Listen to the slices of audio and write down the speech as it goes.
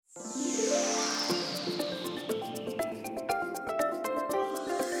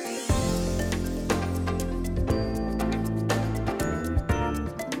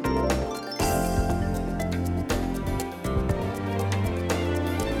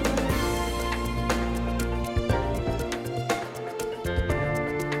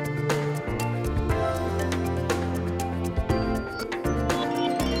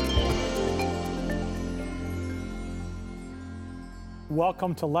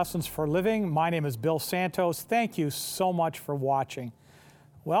welcome to Lessons for Living. My name is Bill Santos. Thank you so much for watching.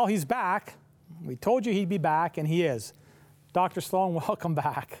 Well, he's back. We told you he'd be back, and he is. Dr. Sloan, welcome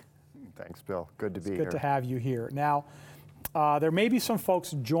back. Thanks, Bill. Good to be here. Good to have you here. Now, there may be some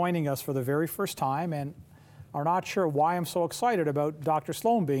folks joining us for the very first time and are not sure why I'm so excited about Dr.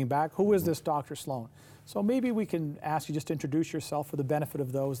 Sloan being back. Who is this Dr. Sloan? So maybe we can ask you just to introduce yourself for the benefit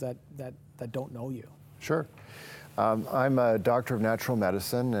of those that don't know you. Sure. I'm a doctor of natural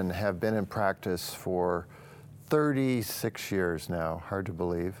medicine and have been in practice for 36 years now, hard to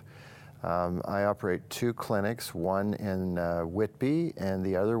believe. I operate two clinics, one in Whitby and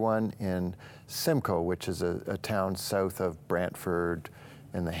the other one in Simcoe, which is a town south of Brantford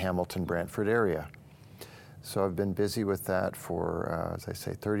in the Hamilton-Brantford area. So I've been busy with that for, as I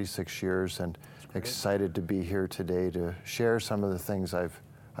say, 36 years and excited to be here today to share some of the things I've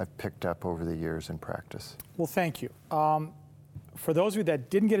picked up over the years in practice. Well, thank you. For those of you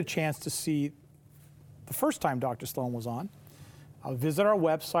that didn't get a chance to see the first time Dr. Sloan was on, visit our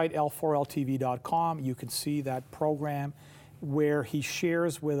website, l4ltv.com. You can see that program where he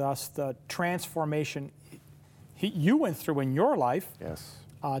shares with us the transformation you went through in your life. Yes.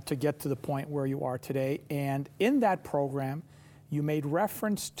 To get to the point where you are today. And in that program, you made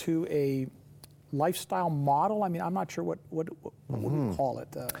reference to a lifestyle model. I mean, I'm not sure what would you call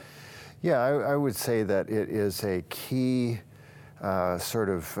it? Yeah, I would say that it is a key sort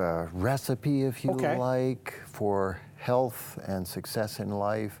of recipe, if you like, for health and success in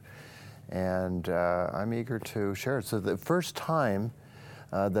life. And I'm eager to share it. So the first time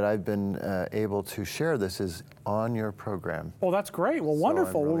that I've been able to share this is on your program. Oh, that's great. Well,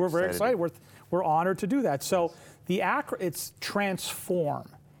 wonderful. Well, we're very excited. We're honored to do that. So the it's Transform,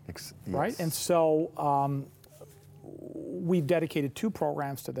 yes. Right? And so we've dedicated 2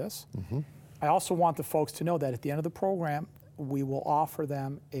 programs to this. Mm-hmm. I also want the folks to know that at the end of the program, we will offer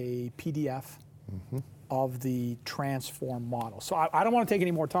them a PDF of the Transform model. So I don't want to take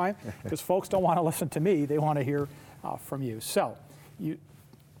any more time because folks don't want to listen to me. They want to hear from you. So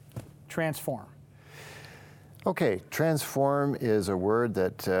Transform. Okay, transform is a word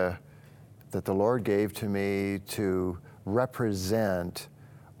that the Lord gave to me to represent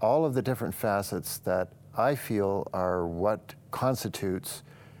all of the different facets that I feel are what constitutes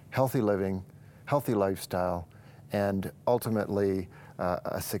healthy living, healthy lifestyle, and ultimately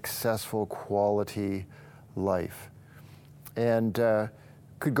a successful quality life. And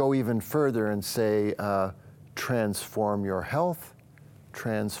could go even further and say, transform your health,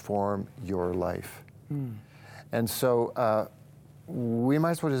 transform your life. And so we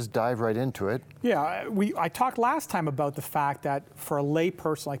might as well just dive right into it. Yeah, I talked last time about the fact that for a lay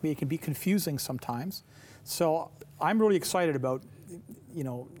person like me, it can be confusing sometimes. So I'm really excited about,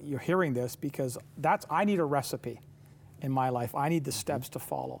 you're hearing this because I need a recipe in my life. I need the steps to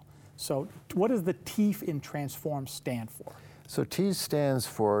follow. So what does the T in Transform stand for? So T stands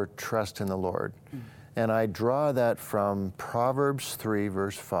for trust in the Lord. And I draw that from Proverbs 3,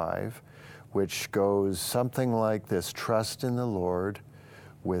 verse 5, which goes something like this: trust in the Lord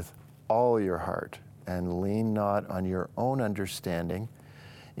with all your heart and lean not on your own understanding.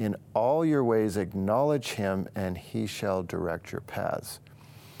 In all your ways acknowledge him, and he shall direct your paths.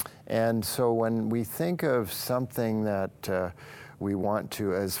 And so when we think of something that we want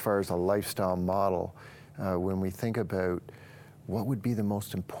to, as far as a lifestyle model, when we think about what would be the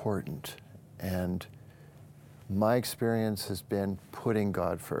most important, and my experience has been putting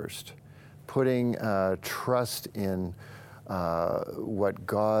God first, putting trust in what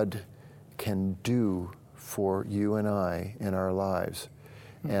God can do for you and I in our lives.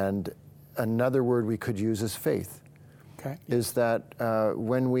 And another word we could use is faith. Okay. Is that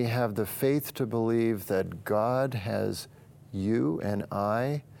when we have the faith to believe that God has you and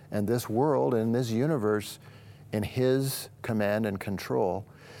I and this world and this universe in his command and control,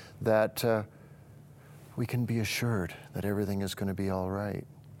 that we can be assured that everything is going to be all right.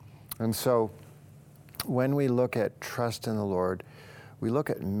 And so when we look at trust in the Lord, we look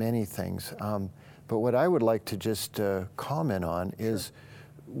at many things. But what I would like to just comment on is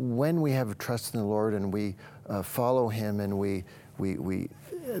when we have trust in the Lord and we follow him, and we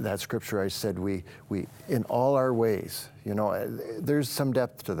that scripture I said, we in all our ways, there's some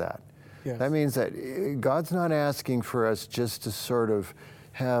depth to that. Yes. That means that God's not asking for us just to sort of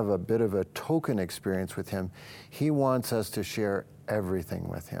have a bit of a token experience with him. He wants us to share everything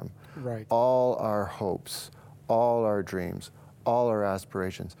with him. Right. All our hopes, all our dreams, all our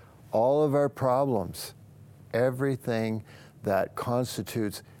aspirations, all of our problems, everything that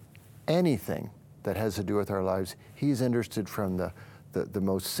constitutes anything that has to do with our lives. He's interested from the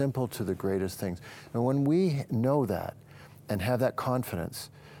most simple to the greatest things. And when we know that, and have that confidence,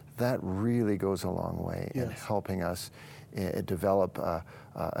 that really goes a long way in Yes. helping us develop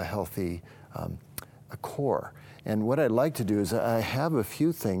a healthy a core. And what I'd like to do is I have a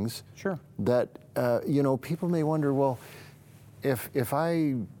few things Sure. that, people may wonder, well, if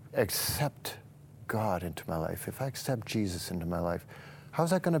I accept God into my life, if I accept Jesus into my life,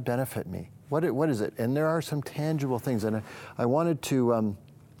 how's that going to benefit me? What is it? And there are some tangible things. And I wanted to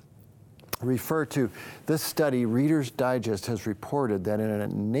refer to this study. Reader's Digest has reported that in a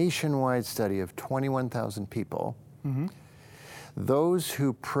nationwide study of 21,000 people, those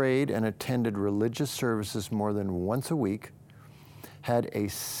who prayed and attended religious services more than once a week had a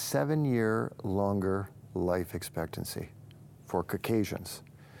 7-year longer life expectancy for Caucasians.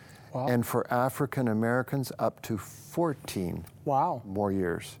 Wow. And for African Americans, up to 14 Wow. more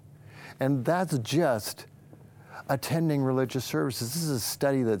years. And that's just attending religious services. This is a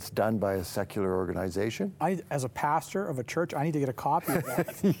study that's done by a secular organization. As a pastor of a church, I need to get a copy of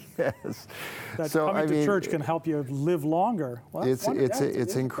that. Yes. That coming to church can help you live longer. Well,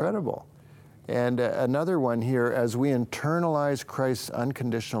 it's incredible. And another one here, as we internalize Christ's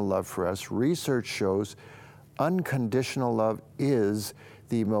unconditional love for us, research shows unconditional love is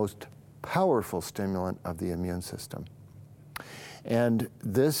the most powerful stimulant of the immune system. And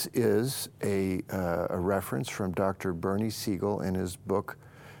this is a reference from Dr. Bernie Siegel in his book,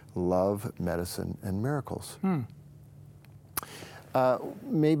 Love, Medicine, and Miracles.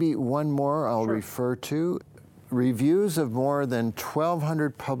 Maybe one more I'll refer to. Reviews of more than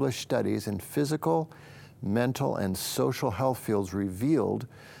 1,200 published studies in physical, mental, and social health fields revealed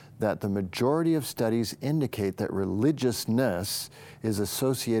that the majority of studies indicate that religiousness is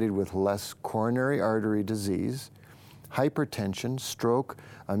associated with less coronary artery disease, hypertension, stroke,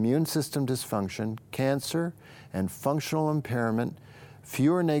 immune system dysfunction, cancer, and functional impairment,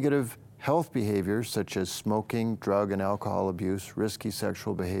 fewer negative health behaviors such as smoking, drug and alcohol abuse, risky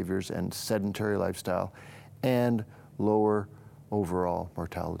sexual behaviors, and sedentary lifestyle, and lower overall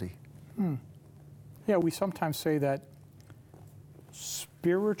mortality. Yeah, we sometimes say that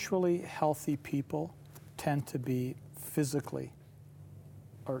spiritually healthy people tend to be physically,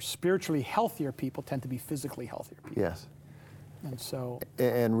 or spiritually healthier people tend to be physically healthier people. Yes. And so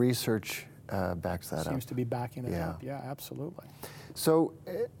And research backs that up. seems to be backing that Yeah. up. Yeah, absolutely. So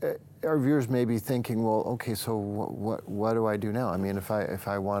our viewers may be thinking, well, okay, so what do I do now? I mean, if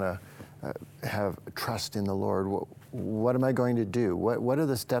I want to have trust in the Lord, what am I going to do? What are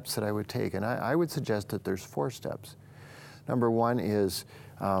the steps that I would take? And I would suggest that there's 4 steps. Number 1 is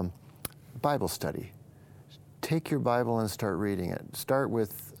Bible study. Take your Bible and start reading it. Start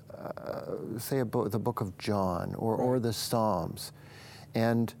with, say, the book of John or the Psalms,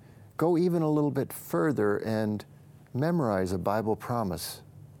 and go even a little bit further and memorize a Bible promise,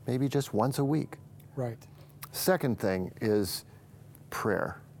 maybe just once a week. Right. Second thing is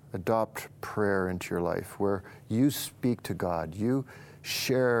prayer. Adopt prayer into your life where you speak to God. You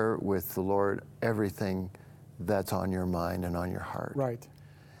share with the Lord everything that's on your mind and on your heart. Right.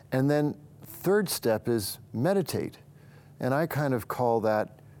 And then third step is meditate. And I kind of call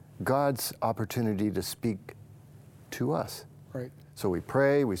that God's opportunity to speak to us. Right. So we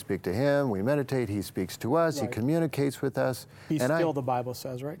pray, we speak to Him, we meditate, He speaks to us, He Right. communicates with us. Be still, the Bible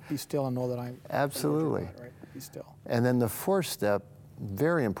says, right? Be still and know that I'm Absolutely. the Lord your God, right? Be still. And then the fourth step,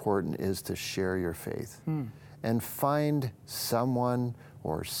 very important, is to share your faith. And find someone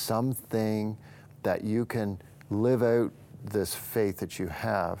or something that you can live out this faith that you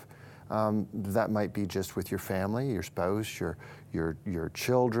have. That might be just with your family, your spouse, your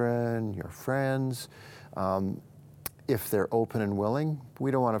children, your friends. If they're open and willing,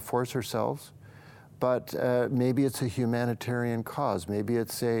 we don't want to force ourselves. But maybe it's a humanitarian cause. Maybe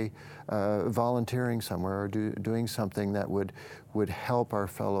it's a volunteering somewhere or doing something that would help our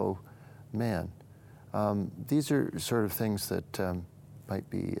fellow man. These are sort of things that might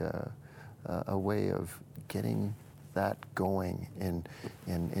be a way of getting that going and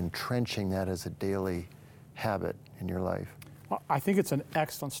entrenching that as a daily habit in your life. Well, I think it's an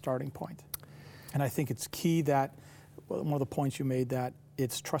excellent starting point. And I think it's key that, one of the points you made, that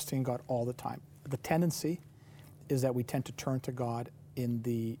it's trusting in God all the time. The tendency is that we tend to turn to God in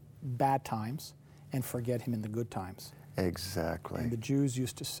the bad times and forget Him in the good times. Exactly. And the Jews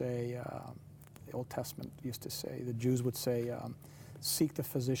used to say, the Old Testament used to say, the Jews would say, seek the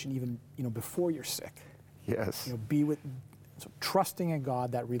physician even before you're sick. Yes. So trusting in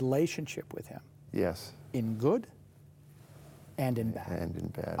God, that relationship with Him. Yes. In good and in bad. And in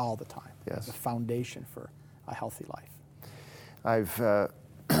bad. All the time. Yes. The foundation for a healthy life. I've,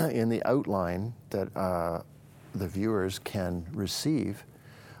 in the outline that the viewers can receive,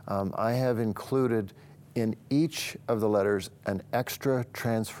 I have included in each of the letters an extra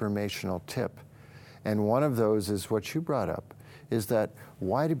transformational tip. And one of those is what you brought up, is that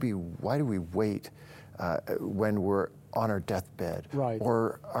why do we wait when we're on our deathbed, right,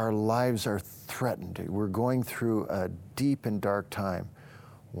 or our lives are threatened, we're going through a deep and dark time?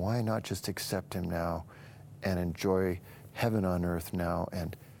 Why not just accept him now and enjoy heaven on earth now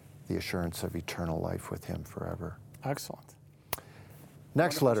and the assurance of eternal life with him forever? Excellent.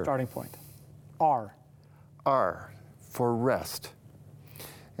 Next Wonderful letter. starting point. R. R, for rest.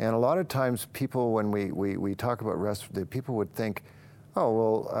 And a lot of times people, when we talk about rest, the people would think, oh,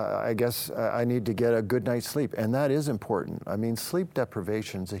 well, I guess I need to get a good night's sleep. And that is important. I mean, sleep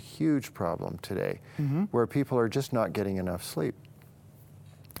deprivation is a huge problem today, where people are just not getting enough sleep.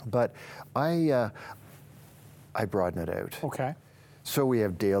 But I broaden it out. Okay. So we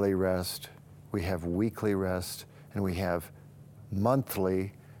have daily rest, we have weekly rest, and we have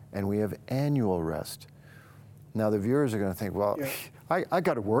monthly, and we have annual rest. Now the viewers are going to think, well, yeah, I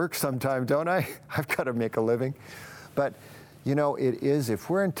got to work sometime, don't I? I've got to make a living. But you know, it is, if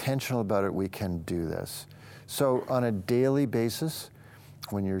we're intentional about it, we can do this. So on a daily basis,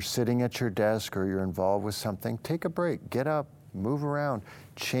 when you're sitting at your desk or you're involved with something, take a break, get up, move around,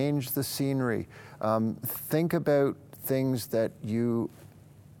 change the scenery. Think about things that you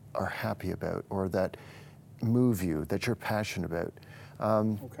are happy about or that move you, that you're passionate about.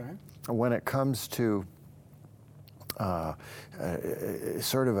 Okay. When it comes to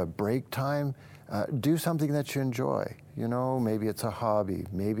sort of a break time, do something that you enjoy. You know, maybe it's a hobby,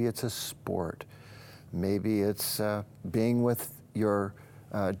 maybe it's a sport, maybe it's being with your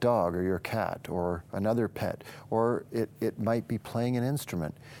dog or your cat or another pet, or it might be playing an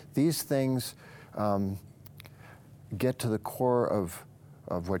instrument. These things get to the core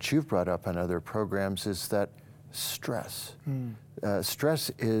of what you've brought up in other programs, is that stress.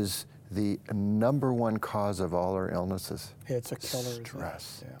 Stress is the number one cause of all our illnesses. It's a killer.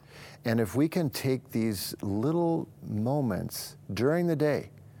 Stress. Yeah. And if we can take these little moments during the day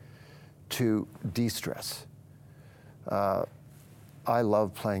to de-stress. I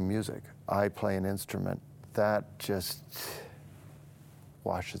love playing music. I play an instrument. That just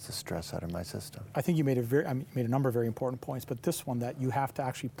washes the stress out of my system. I think you made a number of very important points, but this one, that you have to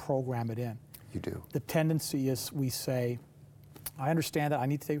actually program it in. You do. The tendency is we say, I understand that I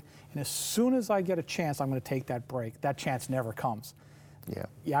need to take, and as soon as I get a chance, I'm going to take that break. That chance never comes. Yeah.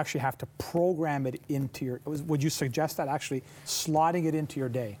 You actually have to program it into your, would you suggest that, actually slotting it into your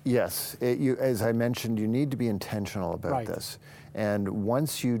day? Yes. As I mentioned, you need to be intentional about this. And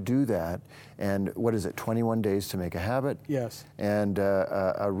once you do that, and what is it, 21 days to make a habit? Yes. And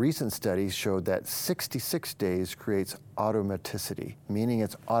a recent study showed that 66 days creates automaticity, meaning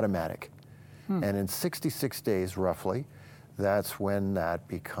it's automatic. And in 66 days, roughly, that's when that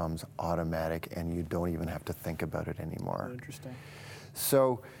becomes automatic and you don't even have to think about it anymore. Interesting.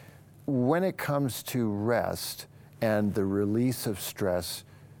 So when it comes to rest and the release of stress,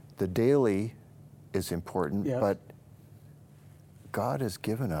 the daily is important, but God has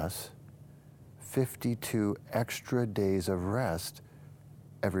given us 52 extra days of rest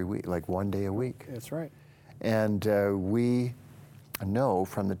every week, like one day a week. That's right. And we know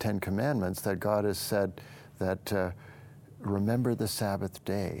from the Ten Commandments that God has said that remember the Sabbath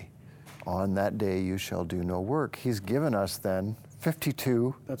day. On that day you shall do no work. He's given us then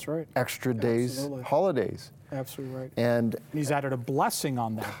 52 That's right. extra days, holidays. Absolutely right. And he's added a blessing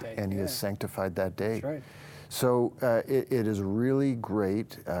on that day. And he has sanctified that day. That's right. So it is really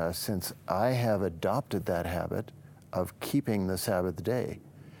great since I have adopted that habit of keeping the Sabbath day,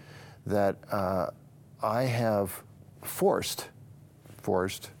 that I have forced,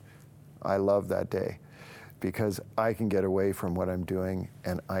 I love that day, because I can get away from what I'm doing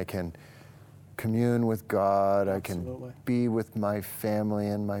and I can commune with God. Absolutely. I can be with my family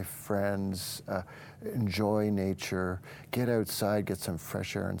and my friends, enjoy nature, get outside, get some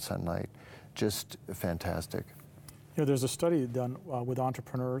fresh air and sunlight. Just fantastic. You know, there's a study done with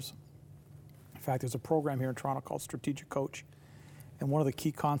entrepreneurs. In fact, there's a program here in Toronto called Strategic Coach. And one of the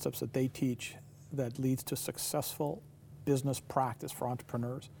key concepts that they teach that leads to successful business practice for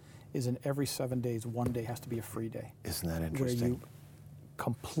entrepreneurs is in every 7 days, one day has to be a free day. Isn't that interesting? Where you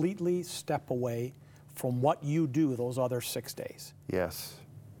completely step away from what you do those other 6 days. Yes.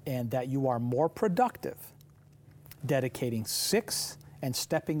 And that you are more productive dedicating 6 and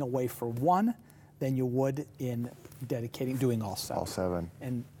stepping away for 1 than you would in doing all 7. All 7.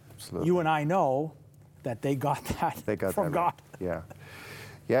 And absolutely. You and I know that they got that from God. Yeah.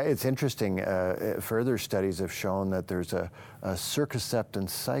 Yeah, it's interesting. Further studies have shown that there's a circumception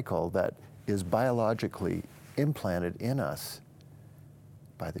cycle that is biologically implanted in us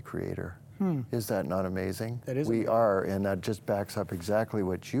by the Creator. Is that not amazing? That is We amazing. are, and that just backs up exactly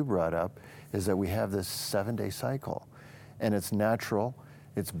what you brought up, is that we have this 7-day cycle. And it's natural,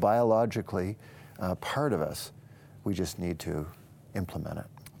 it's biologically part of us. We just need to implement it.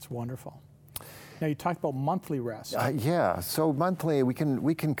 It's wonderful. Now you talked about monthly rest. Yeah, so monthly, we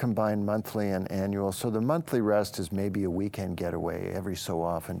can combine monthly and annual. So the monthly rest is maybe a weekend getaway every so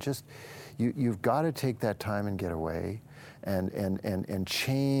often. Just, you've got to take that time and get away and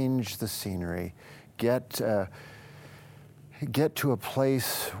change the scenery. Get to a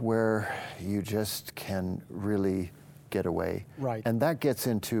place where you just can really get away. Right. And that gets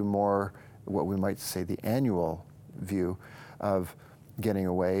into more what we might say the annual view of getting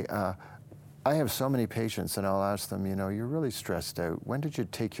away. I have so many patients, and I'll ask them, you're really stressed out. When did you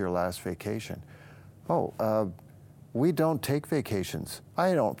take your last vacation? Oh, we don't take vacations.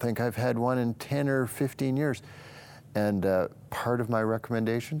 I don't think I've had one in 10 or 15 years. And part of my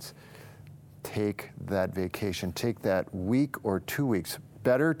recommendations, take that vacation. Take that week or 2 weeks,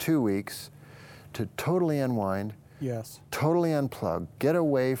 better 2 weeks, to totally unwind, Yes. totally unplug, get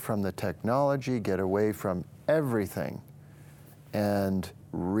away from the technology, get away from everything, and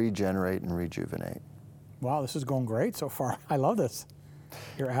regenerate and rejuvenate. Wow, this is going great so far. I love this.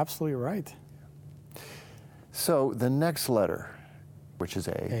 You're absolutely right. So the next letter, which is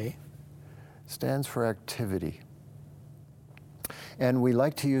A, A. stands for activity. And we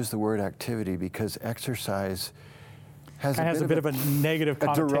like to use the word activity because exercise has a bit of a negative a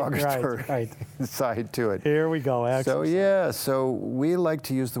connotation. derogatory Right. side to it. Here we go. Exercise. So we like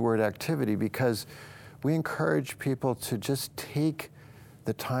to use the word activity because we encourage people to just take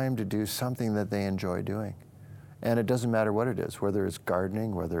the time to do something that they enjoy doing. And it doesn't matter what it is, whether it's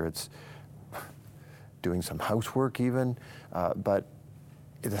gardening, whether it's doing some housework even, but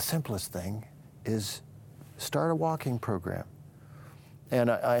the simplest thing is start a walking program. And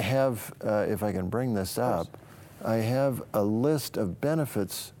I have, if I can bring this up, I have a list of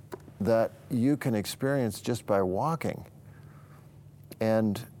benefits that you can experience just by walking.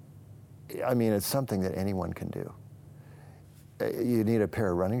 And I mean, it's something that anyone can do. You need a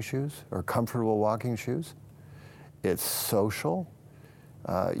pair of running shoes or comfortable walking shoes. It's social.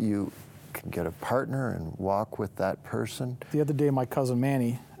 You can get a partner and walk with that person. The other day, my cousin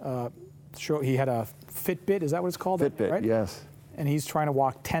Manny, he had a Fitbit. Is that what it's called? Fitbit, right? yes. And he's trying to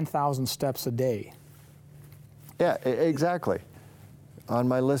walk 10,000 steps a day. Yeah, exactly. On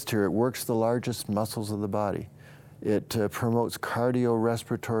my list here, it works the largest muscles of the body. It promotes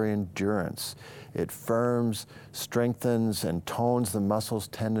cardiorespiratory endurance. It firms, strengthens, and tones the muscles,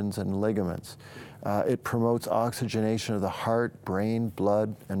 tendons, and ligaments. It promotes oxygenation of the heart, brain,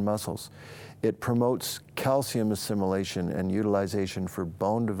 blood, and muscles. It promotes calcium assimilation and utilization for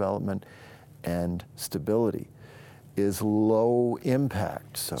bone development and stability. Is low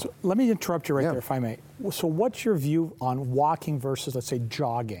impact. So let me interrupt you right Yeah. there, if I may. So what's your view on walking versus, let's say,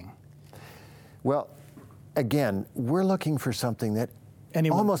 jogging? Well, again, we're looking for something that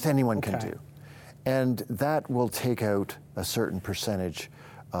almost anyone can Okay. do. And that will take out a certain percentage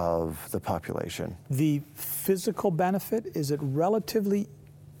of the population. The physical benefit, is it relatively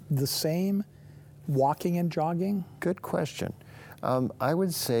the same, walking and jogging? Good question. I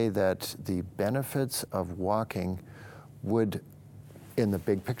would say that the benefits of walking would, in the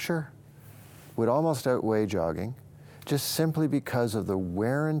big picture, would almost outweigh jogging, just simply because of the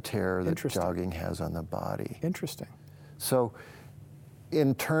wear and tear that Interesting. jogging has on the body. Interesting. So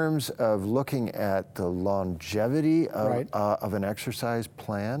in terms of looking at the longevity of, Right. Of an exercise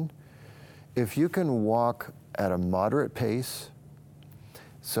plan, if you can walk at a moderate pace,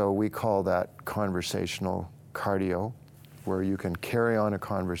 so we call that conversational cardio, where you can carry on a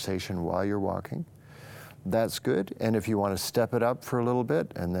conversation while you're walking, that's good. And if you want to step it up for a little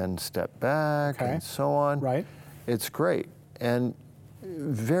bit and then step back Okay. and so on, Right. it's great. And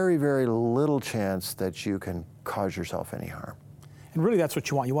very, very little chance that you can cause yourself any harm. And really, that's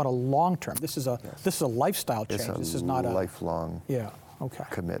what you want. You want a long term. This is a lifestyle change. It's a This is not a lifelong Yeah. Okay.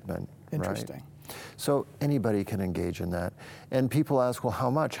 commitment. Interesting. Right? So anybody can engage in that. And people ask, well,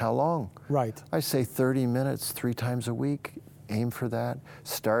 how much? How long? Right. I say 30 minutes 3 times a week. Aim for that.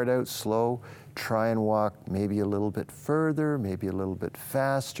 Start out slow. Try and walk maybe a little bit further, maybe a little bit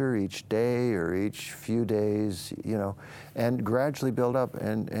faster each day or each few days, and gradually build up,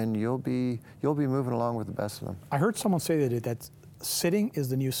 and you'll be moving along with the best of them. I heard someone say that sitting is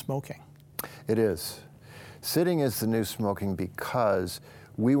the new smoking. It is. Sitting is the new smoking because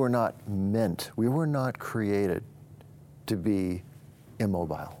we were not created to be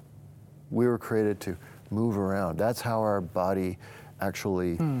immobile. We were created to move around. That's how our body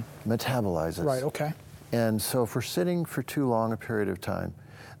actually metabolizes. Right, okay. And so if we're sitting for too long a period of time,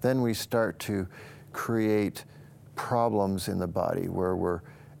 then we start to create problems in the body where we're,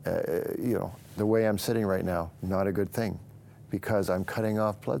 the way I'm sitting right now, not a good thing, because I'm cutting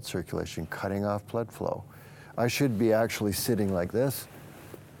off blood circulation, cutting off blood flow. I should be actually sitting like this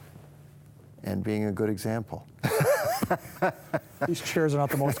and being a good example. These chairs are not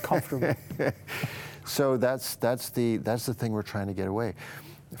the most comfortable. So that's the thing we're trying to get away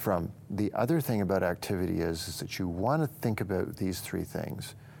from. The other thing about activity is that you want to think about these three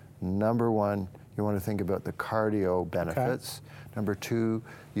things. Number one, you want to think about the cardio benefits. Okay. Number two,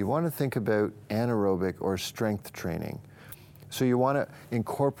 you want to think about anaerobic or strength training. So you want to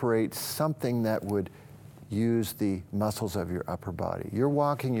incorporate something that would use the muscles of your upper body. You're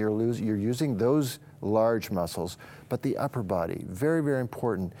walking, you're using those large muscles, but the upper body, very, very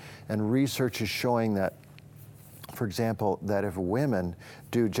important. And research is showing that, for example, that if women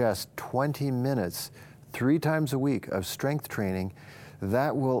do just 20 minutes 3 times a week of strength training,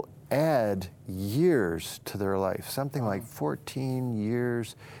 that will add years to their life, something like 14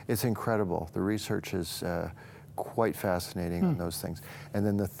 years. It's incredible. The research is quite fascinating on those things. And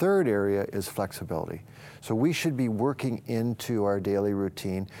then the third area is flexibility. So we should be working into our daily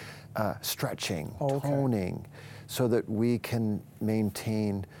routine, stretching, toning, so that we can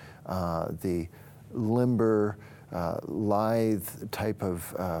maintain the limber, lithe type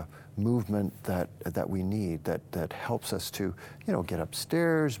of movement that we need, that helps us to, get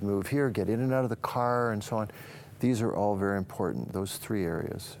upstairs, move here, get in and out of the car, and so on. These are all very important, those 3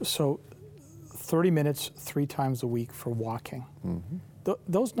 areas. So 30 minutes 3 times a week for walking. Mm-hmm.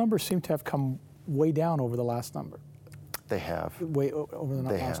 Those numbers seem to have come way down over the last number. They have. Way over the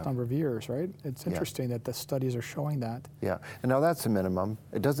last number of years, right? It's interesting that the studies are showing that. Yeah, and now that's a minimum.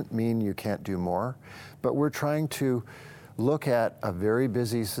 It doesn't mean you can't do more, but we're trying to look at a very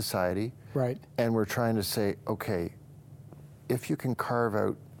busy society, right? And we're trying to say, okay, if you can carve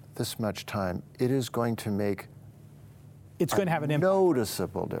out this much time, it is going to make it's going to have an impact.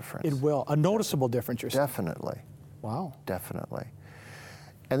 Noticeable difference. It will. A noticeable difference, you're saying? Definitely. Wow. Definitely.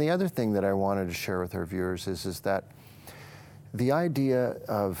 And the other thing that I wanted to share with our viewers is that the idea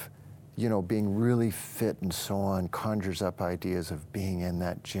of, being really fit and so on conjures up ideas of being in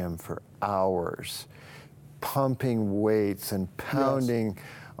that gym for hours, pumping weights and pounding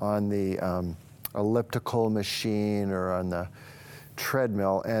on the elliptical machine or on the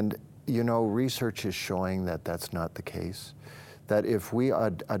treadmill. And research is showing that that's not the case. That if we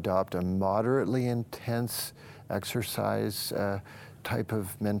adopt a moderately intense exercise type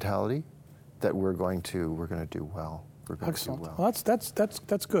of mentality, that we're going to do well. Excellent. Well,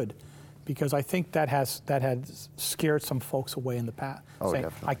 that's good, because I think that had scared some folks away in the past, saying,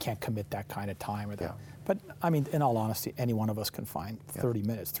 definitely. I can't commit that kind of time or that. Yeah. But I mean, in all honesty, any one of us can find 30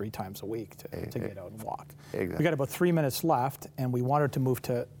 minutes 3 times a week to get out and walk. Exactly. We got about 3 minutes left, and we wanted to move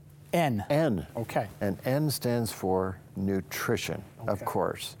to N. N. Okay. And N stands for nutrition, of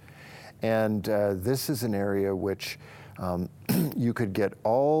course. And this is an area which you could get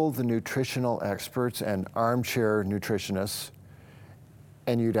all the nutritional experts and armchair nutritionists,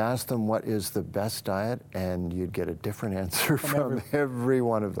 and you'd ask them what is the best diet, and you'd get a different answer from every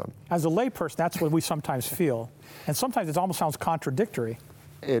one of them. As a layperson, that's what we sometimes feel. And sometimes it almost sounds contradictory.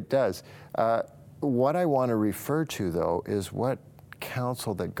 It does. What I want to refer to, though, is what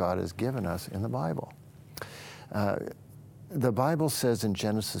counsel that God has given us in the Bible. The Bible says in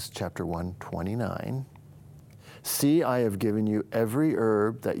Genesis chapter 1:29, "See, I have given you every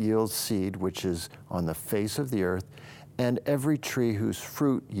herb that yields seed, which is on the face of the earth, and every tree whose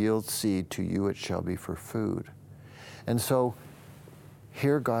fruit yields seed, to you it shall be for food." And so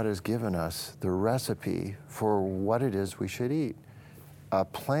here God has given us the recipe for what it is we should eat. A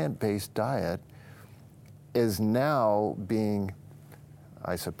plant-based diet is now being,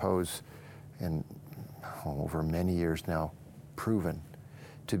 I suppose, over many years now, proven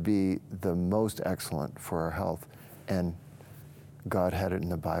to be the most excellent for our health. And God had it in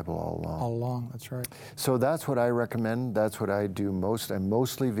the Bible all along. All along, that's right. So that's what I recommend. That's what I do most. I'm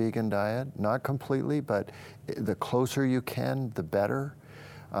mostly vegan diet, not completely, but the closer you can, the better.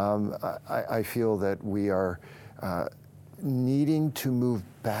 I feel that we are needing to move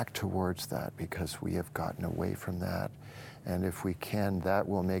back towards that, because we have gotten away from that. And if we can, that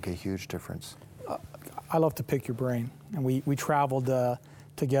will make a huge difference. I love to pick your brain. And we traveled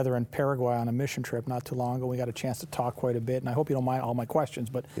together in Paraguay on a mission trip not too long ago. We got a chance to talk quite a bit, and I hope you don't mind all my questions.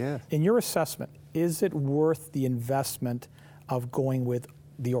 But in your assessment, is it worth the investment of going with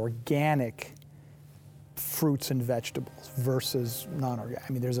the organic fruits and vegetables versus non-organic?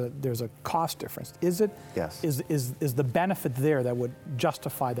 I mean, there's a cost difference. Is it? Yes. Is the benefit there that would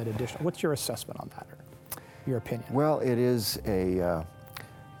justify that additional? What's your assessment on that, or your opinion? Well, it is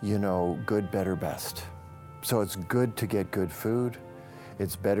good, better, best. So it's good to get good food.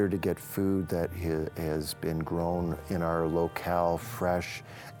 It's better to get food that has been grown in our locale, fresh,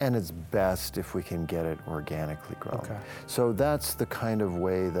 and it's best if we can get it organically grown. Okay. So that's the kind of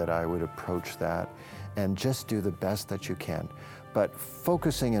way that I would approach that, and just do the best that you can. But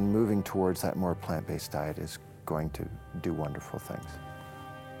focusing and moving towards that more plant-based diet is going to do wonderful things.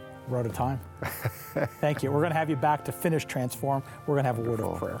 We're out of time. Thank you. We're going to have you back to finish Transform. We're going to have a word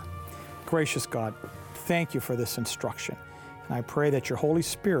of prayer. Gracious God, thank you for this instruction. And I pray that your Holy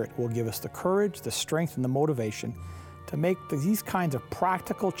Spirit will give us the courage, the strength, and the motivation to make these kinds of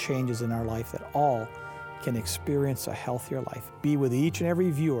practical changes in our life that all can experience a healthier life. Be with each and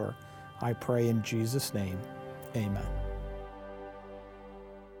every viewer, I pray in Jesus' name. Amen.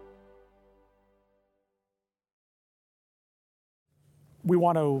 We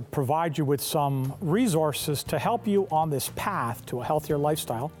want to provide you with some resources to help you on this path to a healthier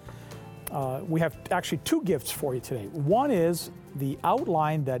lifestyle. We have actually two gifts for you today. One is the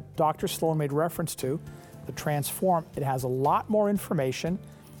outline that Dr. Sloan made reference to, the Transform. It has a lot more information.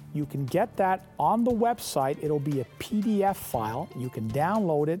 You can get that on the website. It'll be a PDF file. You can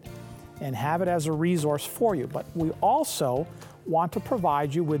download it and have it as a resource for you. But we also want to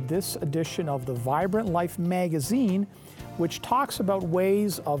provide you with this edition of the Vibrant Life magazine, which talks about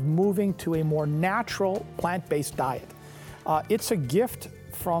ways of moving to a more natural plant-based diet. It's a gift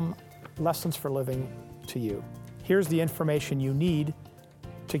from Lessons for Living to you. Here's the information you need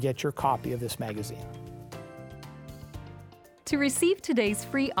to get your copy of this magazine. To receive today's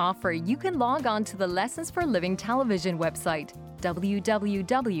free offer, you can log on to the Lessons for Living television website,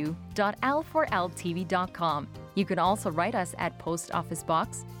 www.l4ltv.com. You can also write us at Post Office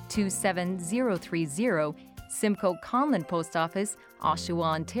Box 27030, Simcoe Conlin Post Office,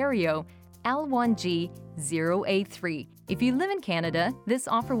 Oshawa, Ontario, L1G0A3. If you live in Canada, this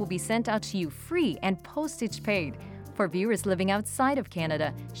offer will be sent out to you free and postage paid. For viewers living outside of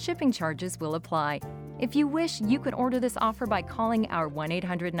Canada, shipping charges will apply. If you wish, you can order this offer by calling our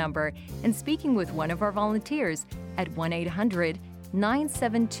 1-800 number and speaking with one of our volunteers at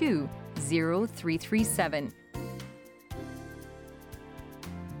 1-800-972-0337.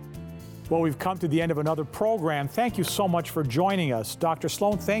 Well, we've come to the end of another program. Thank you so much for joining us. Dr.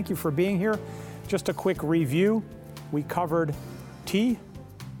 Sloan, thank you for being here. Just a quick review. We covered T.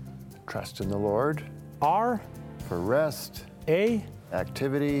 Trust in the Lord. R. For rest. A.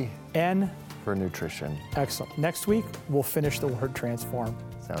 Activity. N. For nutrition. Excellent. Next week, we'll finish the word Transform.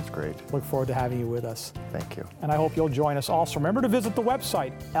 Sounds great. Look forward to having you with us. Thank you. And I hope you'll join us also. Remember to visit the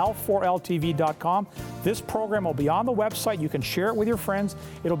website, l4ltv.com. This program will be on the website. You can share it with your friends.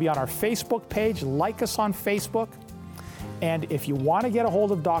 It'll be on our Facebook page. Like us on Facebook. And if you want to get a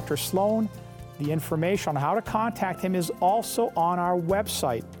hold of Dr. Sloan, the information on how to contact him is also on our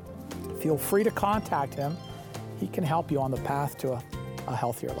website. Feel free to contact him. He can help you on the path to a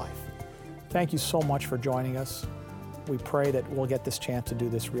healthier life. Thank you so much for joining us. We pray that we'll get this chance to do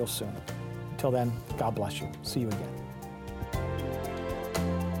this real soon. Until then, God bless you. See you again.